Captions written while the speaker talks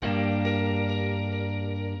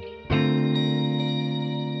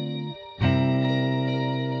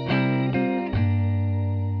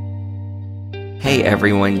Hey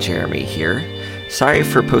everyone, Jeremy here. Sorry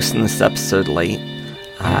for posting this episode late.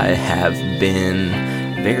 I have been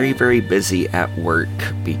very, very busy at work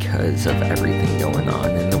because of everything going on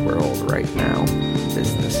in the world right now.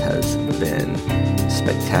 Business has been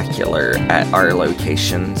spectacular at our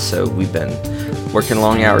location, so we've been working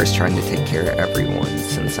long hours trying to take care of everyone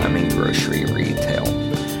since I'm in grocery retail.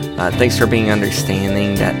 Thanks for being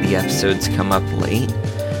understanding that the episodes come up late.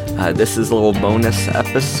 This is a little bonus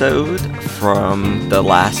episode from the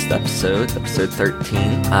last episode, episode 13.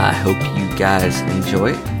 I hope you guys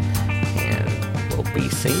enjoy it, and we'll be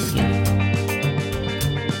seeing you.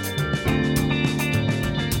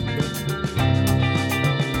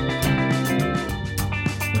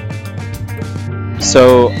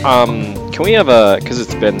 So, can we have because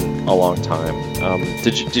it's been a long time,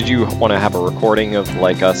 did you want to have a recording of,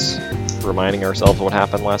 like, us reminding ourselves what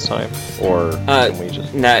happened last time? Or can we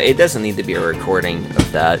just... No, it doesn't need to be a recording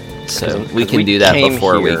of that, so we can do that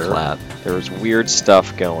before we clap. There was weird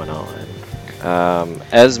stuff going on.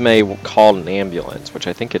 Esme called an ambulance, which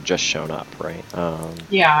I think had just shown up, right?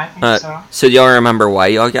 Yeah, I think so. So y'all remember why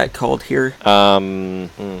y'all got called here? There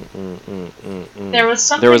was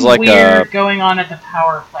something weird going on at the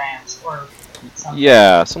power plant, or something.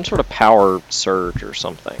 Yeah, some sort of power surge or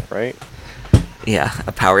something, right? Yeah,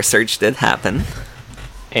 a power surge did happen.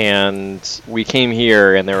 And we came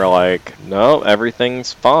here, and they were like, no,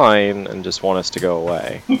 everything's fine, and just want us to go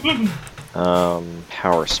away.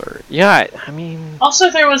 Power surge. Yeah, I mean... Also,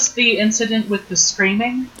 there was the incident with the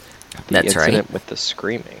screaming. That's right. The incident with the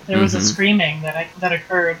screaming. There was a screaming that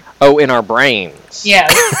occurred. Oh, in our brains.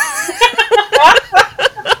 Yes.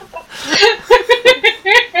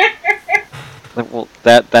 Well,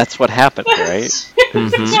 that's what happened, right?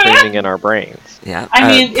 Screaming in our brains. Yeah. I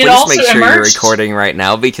mean, it please also make sure emerged you're recording right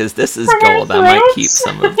now, because this is from our gold. I might throats. keep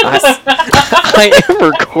some of this. I am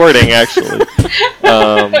recording, actually.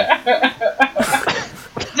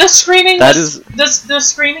 The screaming That the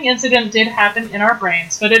screaming incident did happen in our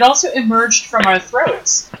brains, but it also emerged from our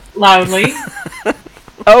throats loudly.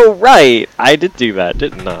 Oh, right. I did do that,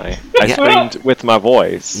 didn't I? I Yeah. screamed with my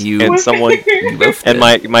voice. You- and someone... You both And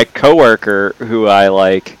did. my coworker, who I,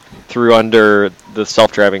 like, threw under the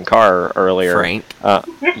self-driving car earlier... Frank.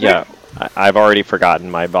 Yeah. I've already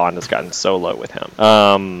forgotten. My bond has gotten so low with him.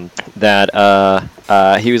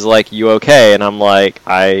 He was like, "You okay?" And I'm like,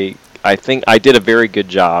 I think I did a very good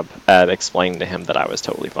job at explaining to him that I was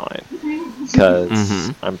totally fine.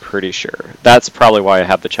 Because I'm pretty sure. That's probably why I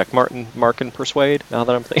have the check mark in Persuade, now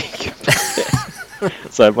that I'm thinking about it.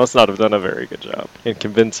 So I must not have done a very good job in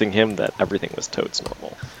convincing him that everything was totes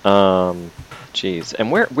normal. Jeez.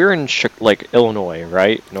 And we're in, Illinois,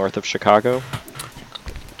 right? North of Chicago?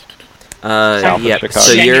 South of Yep. Chicago.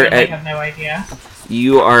 So you're I at... have no idea.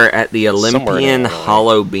 You are at the Somewhere in Olympian Illinois.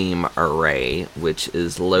 Hollow Beam Array, which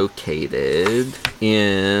is located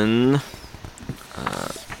in...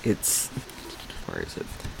 Where is it?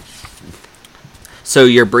 So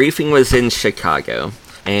your briefing was in Chicago,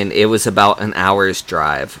 and it was about an hour's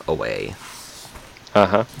drive away.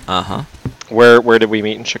 Uh-huh. Uh-huh. Where did we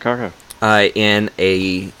meet in Chicago? In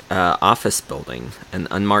a office building, an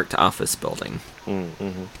unmarked office building.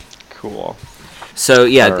 Mm-hmm. Cool. So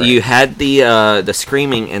yeah, All right. you had the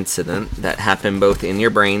screaming incident that happened both in your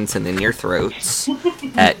brains and in your throats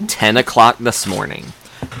at 10 o'clock this morning.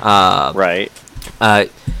 Right.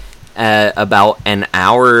 About an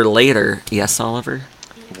hour later, yes, Oliver?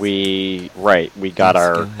 We got Yes,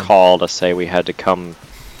 our go ahead. call to say we had to come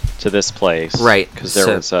to this place. Right, Because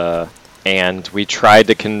there so- was and we tried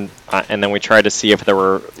to and then we tried to see if there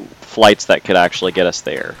were flights that could actually get us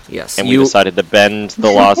there. Yes. And we decided to bend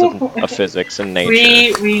the laws of physics and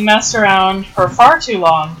nature. We messed around for far too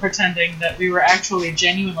long, pretending that we were actually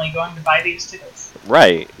genuinely going to buy these tickets.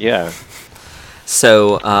 Right, yeah.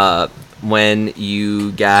 So, when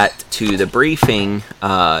you got to the briefing,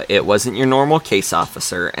 it wasn't your normal case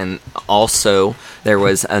officer, and also there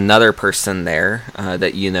was another person there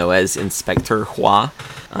that you know as Inspector Hua.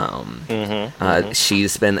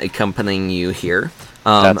 She's been accompanying you here.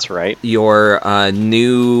 That's right. Your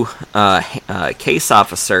new case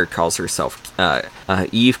officer calls herself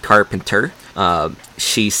Eve Carpenter.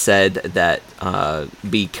 She said that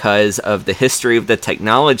because of the history of the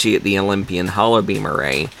technology at the Olympian Hollow Beam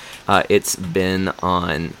Array, it's been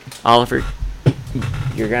on... Oliver,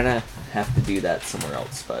 you're gonna have to do that somewhere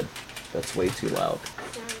else, bud. That's way too loud.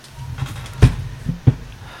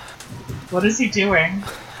 What is he doing?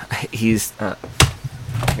 He's...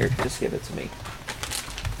 here, just give it to me.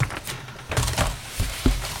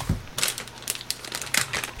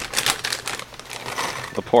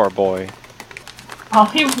 The poor boy. All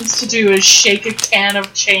he wants to do is shake a can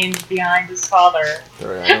of change behind his father.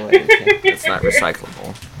 Throw that away. Okay. It's not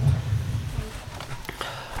recyclable.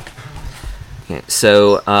 Okay,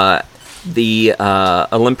 so, the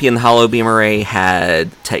Olympian Hollow Beam Array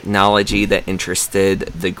had technology that interested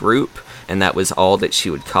the group, and that was all that she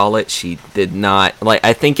would call it. She did not...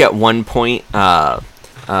 I think at one point,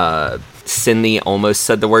 Cindy almost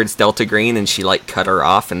said the words Delta Green, and she, cut her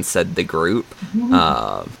off and said the group.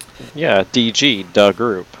 Yeah, DG, the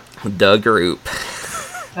group. The group.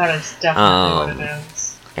 That is definitely what it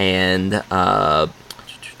is. And,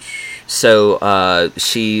 so,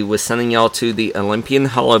 she was sending y'all to the Olympian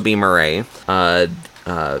Hollow Beam Array,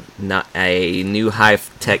 not a new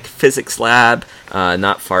high-tech physics lab,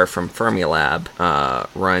 not far from Fermilab,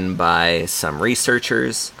 run by some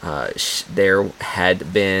researchers. There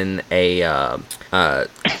had been a,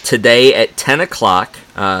 today at 10 o'clock,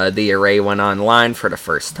 the array went online for the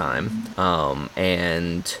first time,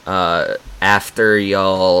 and, after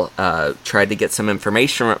y'all tried to get some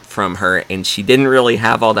information from her, and she didn't really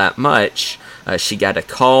have all that much, she got a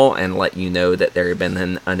call and let you know that there had been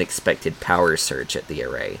an unexpected power surge at the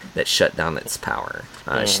array that shut down its power.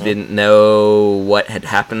 She didn't know what had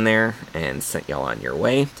happened there and sent y'all on your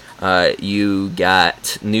way. You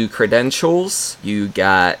got new credentials. You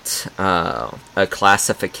got a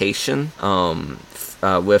classification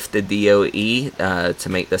with the DOE to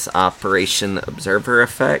make this Operation Observer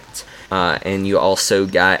effect. And you also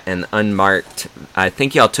got an unmarked... I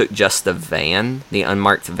think y'all took just the van. The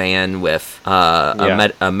unmarked van with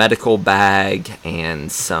a medical bag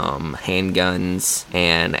and some handguns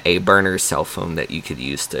and a burner cell phone that you could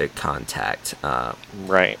use to contact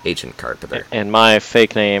Agent Carpenter. And my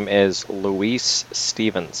fake name is Luis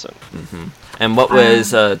Stevenson. Mm-hmm. And what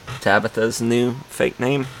was Tabitha's new fake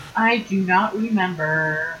name? I do not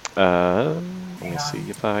remember. Let me see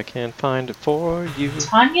if I can find it for you.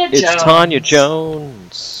 Tanya Jones. It's Tanya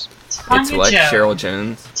Jones. It's what? Jones. Cheryl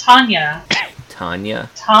Jones? Tanya. Tanya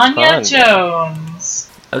Jones.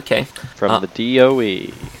 Okay. From the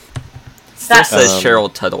DOE. That says Cheryl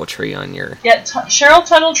Tuttletree on your... Yeah, Cheryl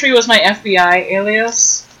Tuttletree was my FBI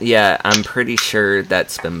alias. Yeah, I'm pretty sure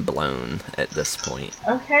that's been blown at this point.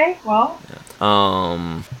 Okay, well...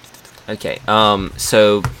 Yeah. Okay,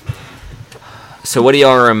 So what do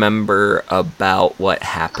y'all remember about what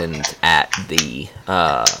happened at the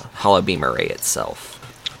Hollow Beam Array itself?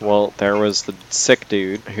 Well, there was the sick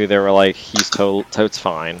dude who they were like, he's totes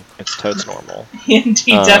fine. It's totes normal. And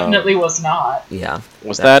he definitely was not. Yeah.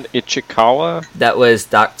 Was that Ichikawa? That was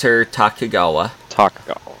Dr. Takagawa.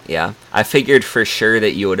 Yeah. I figured for sure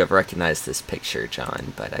that you would have recognized this picture,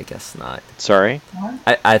 John, but I guess not. Sorry?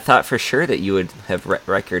 What? I thought for sure that you would have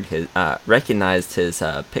recognized his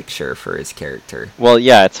picture for his character. Well,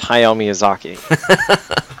 yeah, it's Hayao Miyazaki.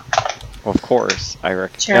 Of course, I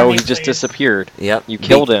reckon. No, he just disappeared. Yep. You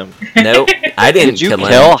killed him. Nope, I didn't kill him. Did you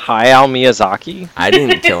kill Hayao Miyazaki? I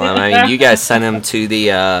didn't kill him. I mean, you guys sent him to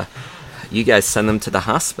the... You guys sent him to the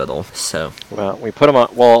hospital, so... Well, we put him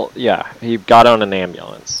on... Well, yeah, he got on an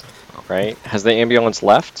ambulance, right? Has the ambulance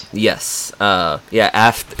left? Yes. Yeah,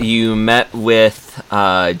 after you met with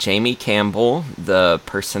Jamie Campbell, the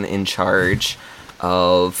person in charge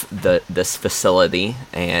of this facility,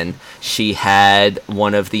 and she had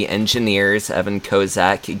one of the engineers, Evan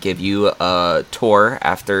Kozak, give you a tour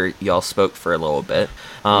after y'all spoke for a little bit.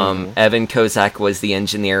 Evan Kozak was the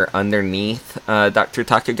engineer underneath Dr.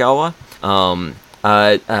 Takagawa.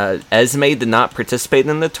 Esme did not participate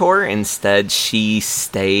in the tour. Instead, she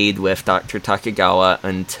stayed with Dr. Takagawa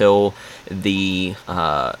until the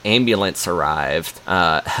ambulance arrived,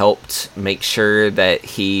 helped make sure that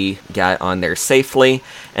he got on there safely,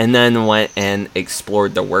 and then went and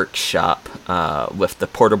explored the workshop with the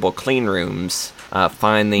portable clean rooms,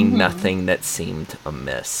 finding nothing that seemed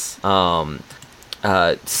amiss.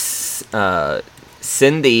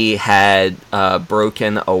 Cindy had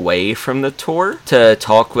broken away from the tour to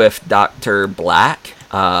talk with Dr. Black,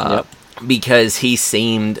 because he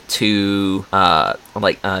seemed to,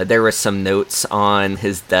 there were some notes on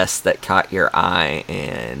his desk that caught your eye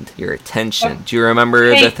and your attention. Do you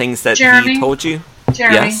remember the things that he told you?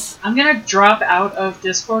 Jeremy, yes? I'm going to drop out of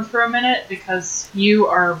Discord for a minute because you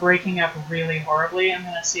are breaking up really horribly. I'm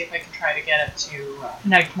going to see if I can try to get it to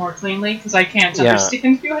connect more cleanly because I can't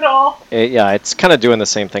understand you at all. It's kind of doing the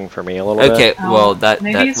same thing for me a little bit. Okay, well, that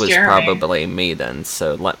was Jeremy. probably me then,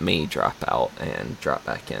 so let me drop out and drop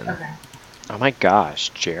back in. Okay. Oh my gosh,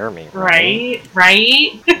 Jeremy. Right?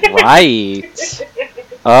 Right.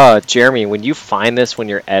 Jeremy, when you find this when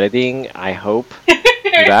you're editing, I hope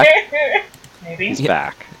you're back. Maybe. He's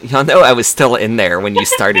back. Y'all know I was still in there when you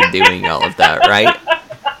started doing all of that, right?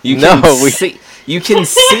 You No, can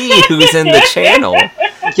see who's in the channel.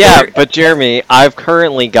 Yeah, but Jeremy, I've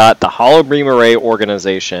currently got the Hollow Beam Array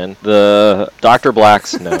organization, the Dr.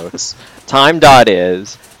 Black's notes,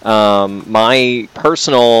 time.is, my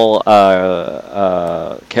personal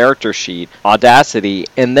character sheet, Audacity,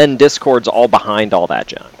 and then Discord's all behind all that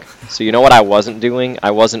junk. So you know what I wasn't doing?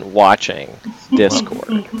 I wasn't watching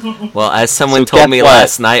Discord. Well, as someone told me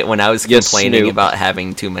last night when I was complaining about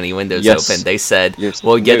having too many windows open, they said,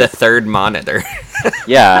 "Well, get a third monitor."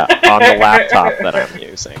 Yeah, on the laptop that I'm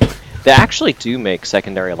using. They actually do make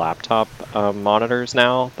secondary laptop monitors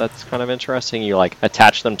now. That's kind of interesting. You like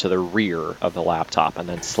attach them to the rear of the laptop and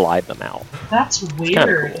then slide them out. That's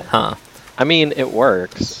weird. Cool. Huh. I mean, it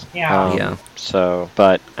works. Yeah. Yeah. So,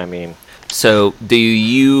 but I mean. So, do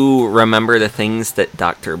you remember the things that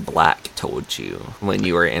Dr. Black told you when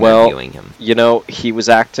you were interviewing him? You know, he was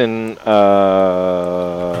acting kind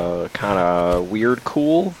of weird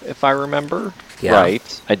cool, if I remember. Yeah.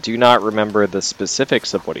 Right. I do not remember the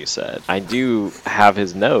specifics of what he said. I do have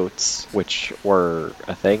his notes, which were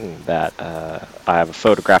a thing that I have a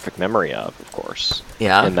photographic memory of course.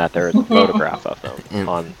 Yeah. In that there is a photograph of them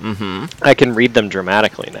I can read them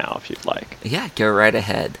dramatically now, if you'd like. Yeah, go right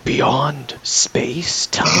ahead. Beyond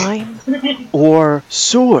space-time or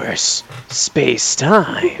source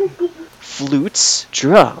space-time. Flutes,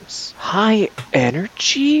 drums, high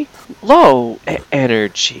energy, low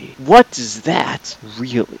energy. What does that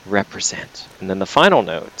really represent? And then the final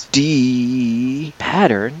note, D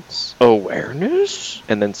patterns, awareness,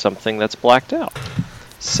 and then something that's blacked out.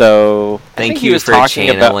 So thank you for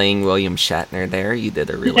channeling William Shatner there. You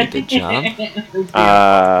did a really good job.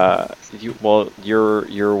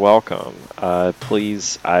 You're welcome.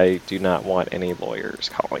 Please, I do not want any lawyers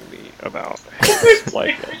calling me about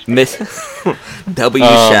like Miss W.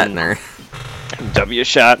 Shatner. W.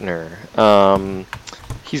 Shatner.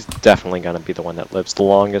 He's definitely going to be the one that lives the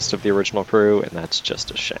longest of the original crew, and that's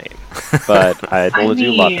just a shame. But I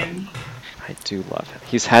do love him. I do love him.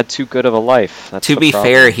 He's had too good of a life. That's to be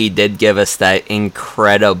fair, he did give us that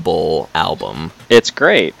incredible album. It's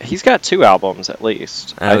great. He's got 2 albums at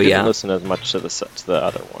least. Oh, I didn't listen as much to the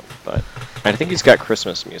other one, but I think he's got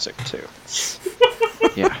Christmas music too.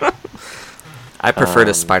 Yeah. I prefer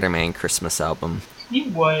the Spider-Man Christmas album. You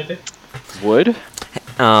would. Would?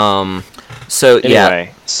 So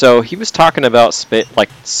anyway, so he was talking about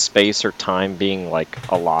space or time being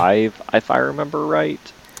like alive, if I remember right.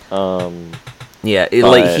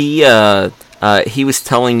 He was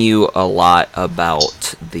telling you a lot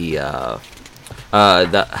about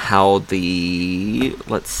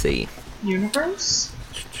let's see, universe.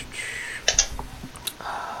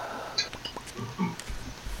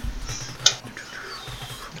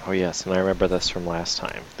 Oh yes, and I remember this from last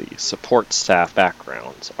time. The support staff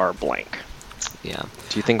backgrounds are blank. Yeah.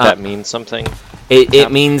 Do you think that means something?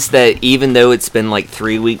 It means that even though it's been like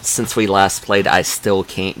 3 weeks since we last played, I still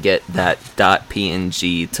can't get that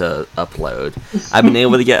 .png to upload. I've been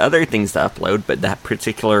able to get other things to upload, but that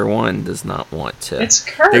particular one does not want to. It's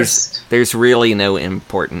cursed. There's really no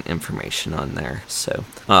important information on there. So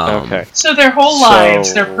okay. So their whole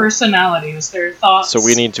lives, their personalities, their thoughts. So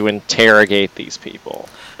we need to interrogate these people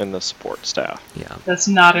in the support staff. Yeah. That's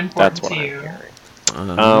not important to you.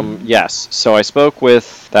 I'm hearing. Yes. So I spoke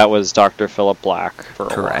with Dr. Philip Black for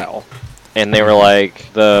a while, and they were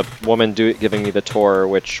like the woman giving me the tour,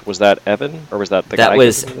 which was that Evan or was that the guy? That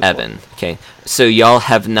was Evan. Okay. So y'all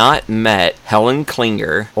have not met Helen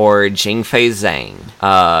Klinger or Jingfei Zhang.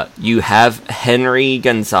 You have Henry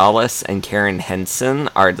Gonzalez and Karen Henson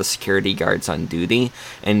are the security guards on duty,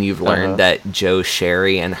 and you've learned that Joe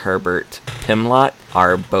Sherry and Herbert Pimlott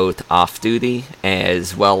are both off duty,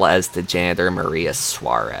 as well as the janitor Maria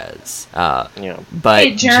Suarez. Yeah. But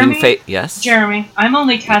hey, Jeremy, yes, Jeremy, I'm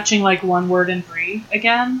only catching like 1 word in 3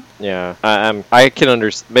 again. Yeah, I can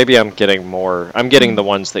understand. Maybe I'm getting more. I'm getting the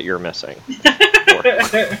ones that you're missing.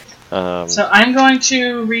 So I'm going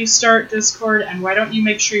to restart Discord, and why don't you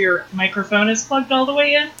make sure your microphone is plugged all the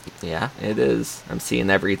way in? Yeah, it is. I'm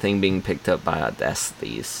seeing everything being picked up by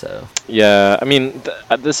Audacity, so... Yeah, I mean,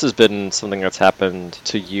 this has been something that's happened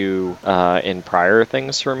to you in prior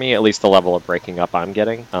things for me, at least the level of breaking up I'm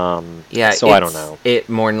getting. Yeah, so I don't know. It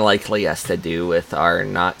more than likely has to do with our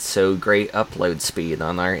not-so-great upload speed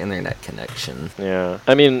on our internet connection. Yeah,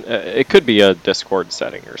 I mean, it could be a Discord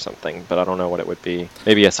setting or something, but I don't know what it would be.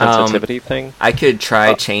 Maybe a sensitivity thing? I could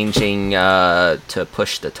try changing to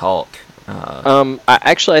push to talk.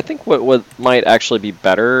 I think what might actually be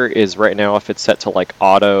better is right now if it's set to like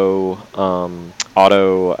auto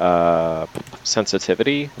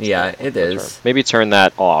sensitivity. Yeah, it is. Maybe turn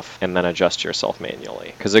that off and then adjust yourself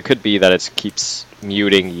manually, because it could be that it keeps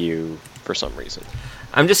muting you for some reason.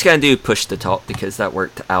 I'm just going to do push to talk because that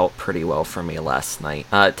worked out pretty well for me last night.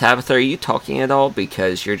 Tabitha, are you talking at all?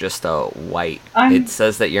 Because you're just white. It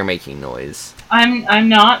says that you're making noise. I'm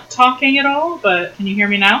not talking at all, but can you hear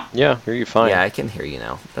me now? Yeah, hear you fine. Yeah, I can hear you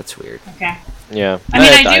now. That's weird. Okay. Yeah. I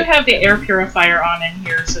mean, I do have the air purifier on in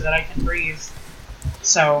here so that I can breathe.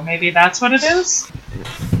 So maybe that's what it is?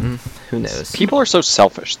 Who knows? People are so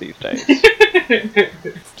selfish these days.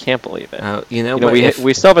 Can't believe it.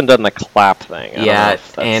 We still haven't done the clap thing.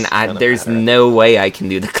 There's no way I can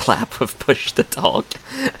do the clap of push to talk.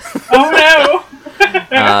 Oh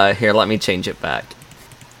no! Here, let me change it back.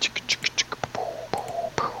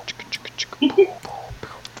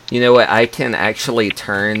 You know what? I can actually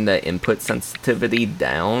turn the input sensitivity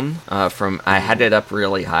down from... I had it up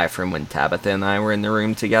really high from when Tabitha and I were in the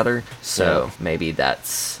room together. So maybe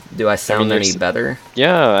that's... Do I sound any better?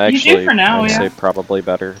 Yeah, actually. You do for now, I'd say probably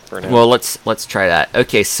better for now. Well, let's try that.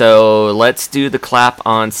 Okay, so let's do the clap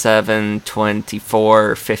on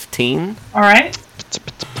 7/24/15. All right.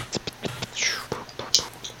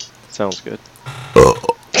 Sounds good.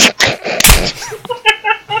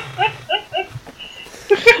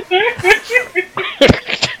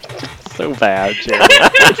 So bad, Jerry.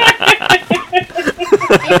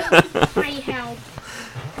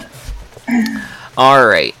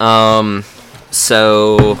 Alright,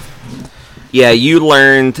 so... Yeah, you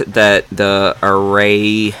learned that the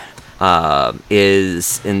array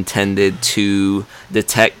is intended to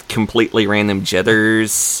detect completely random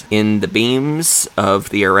jitters in the beams of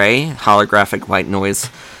the array, holographic white noise,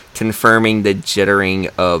 confirming the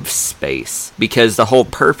jittering of space. Because the whole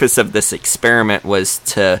purpose of this experiment was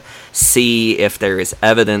to see if there is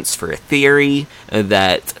evidence for a theory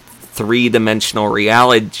that three-dimensional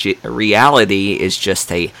reality is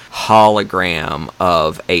just a hologram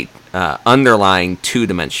of a underlying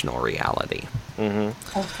two-dimensional reality.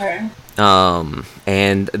 Mm-hmm. Okay.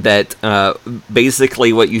 And that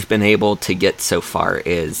basically what you've been able to get so far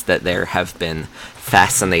is that there have been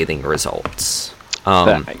fascinating results.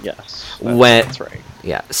 Yes, that's right.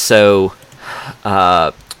 Yeah, so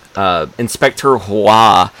Inspector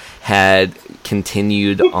Hua had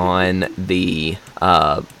continued on the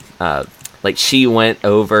she went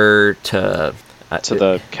over to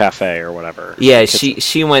the cafe or whatever. Yeah,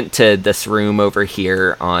 she went to this room over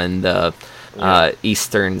here on the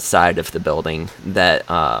eastern side of the building that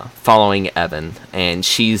following Evan, and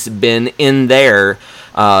she's been in there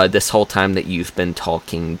this whole time that you've been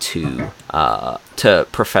talking to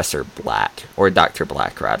Professor Black, or Dr.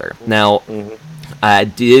 Black rather. Now, I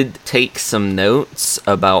did take some notes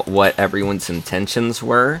about what everyone's intentions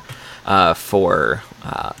were for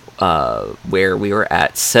where we were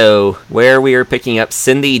at. So, where we were picking up,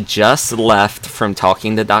 Cindy just left from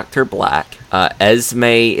talking to Dr. Black. Esme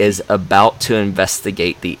is about to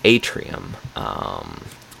investigate the atrium.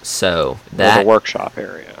 So that the workshop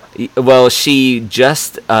area. Well, she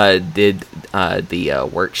just did the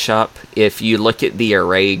workshop. If you look at the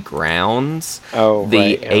array grounds,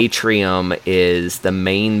 atrium is the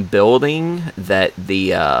main building that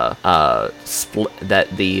the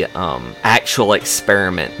actual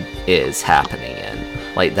experiment is happening in.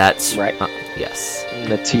 Like that's right. Yes. In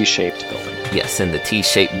the T-shaped building. Yes, in the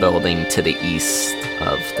T-shaped building to the east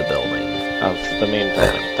of the building. Of the main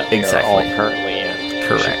building that we are all currently in.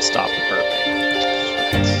 Correct. Stop the burping.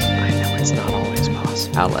 I know it's not always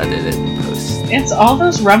possible. I'll edit it and post. It's all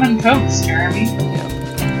those rum and cokes, Jeremy.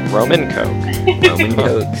 Yep. Roman Coke. Roman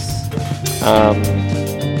Cokes.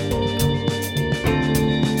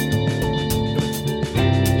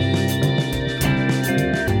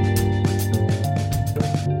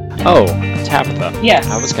 Oh, Tabitha. Yes.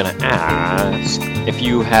 I was going to ask if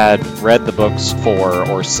you had read the books for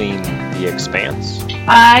or seen The Expanse.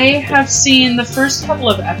 I have seen the first couple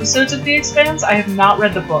of episodes of The Expanse. I have not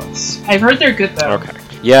read the books. I've heard they're good, though. Okay.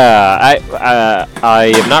 Yeah,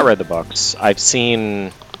 I have not read the books. I've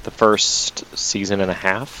seen the first season and a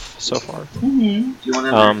half so far. Mm-hmm. Do you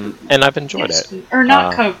want and I've enjoyed it. Or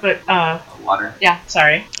not Coke, but water? Yeah,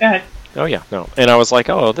 sorry. Go ahead. Oh, yeah, no. And I was like,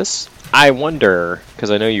 I wonder,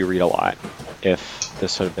 because I know you read a lot, if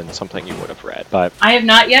this would have been something you would have read, but... I have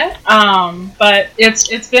not yet, but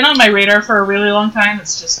it's been on my radar for a really long time.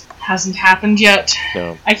 It's just hasn't happened yet.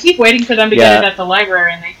 No. I keep waiting for them to get it at the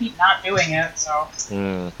library, and they keep not doing it, so...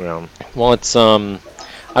 Well, it's,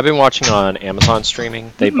 I've been watching on Amazon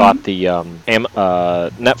streaming. They bought the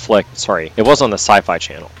Netflix. Sorry, it was on the Sci-Fi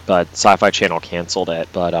Channel, but Sci-Fi Channel canceled it.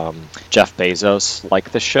 But Jeff Bezos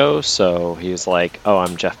liked the show, so he was like, "Oh,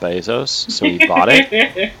 I'm Jeff Bezos," so he bought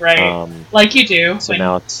it. Right, like you do. So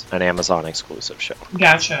now it's an Amazon exclusive show.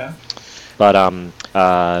 Gotcha. But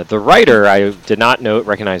the writer I did not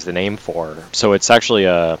recognize the name for, so it's actually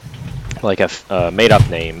a made-up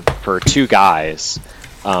name for two guys.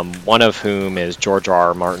 One of whom is George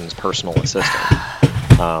R.R. Martin's personal assistant.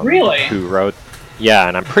 Really? Who wrote... Yeah,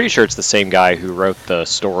 and I'm pretty sure it's the same guy who wrote the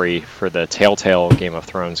story for the Telltale Game of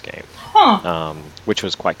Thrones game. Huh. Which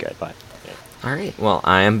was quite good, but... Yeah. Alright, well,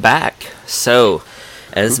 I am back. So,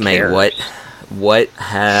 Esme, what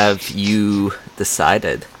have you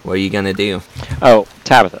decided? What are you going to do? Oh,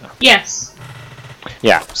 Tabitha. Yes.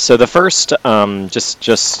 Yeah, so the first, just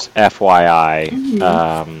FYI,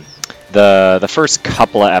 the first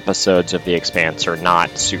couple of episodes of The Expanse are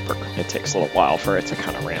not super. It takes a little while for it to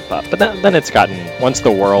kind of ramp up. But then it's gotten, once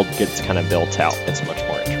the world gets kind of built out, it's much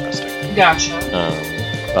more interesting. Gotcha.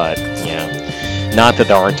 But, yeah, not that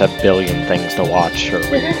there aren't a billion things to watch or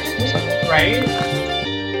read. So. Right?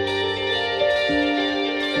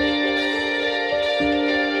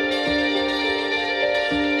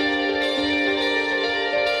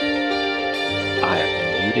 I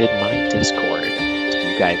have muted my Discord.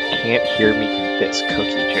 You guys can't hear me eat this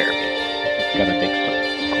cookie, Jeremy. It's gonna make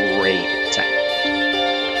some great sound.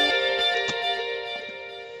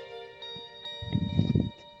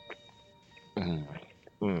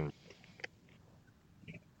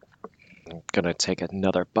 I'm gonna take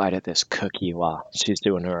another bite of this cookie while she's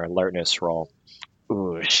doing her alertness roll.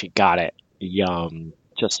 Ooh, she got it. Yum.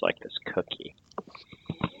 Just like this cookie.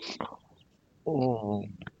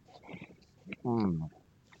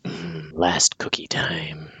 Last cookie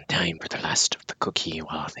time. Time for the last of the cookie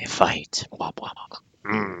while they fight. Wop wop.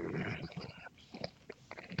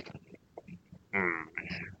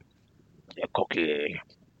 The cookie.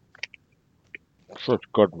 Such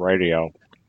good radio.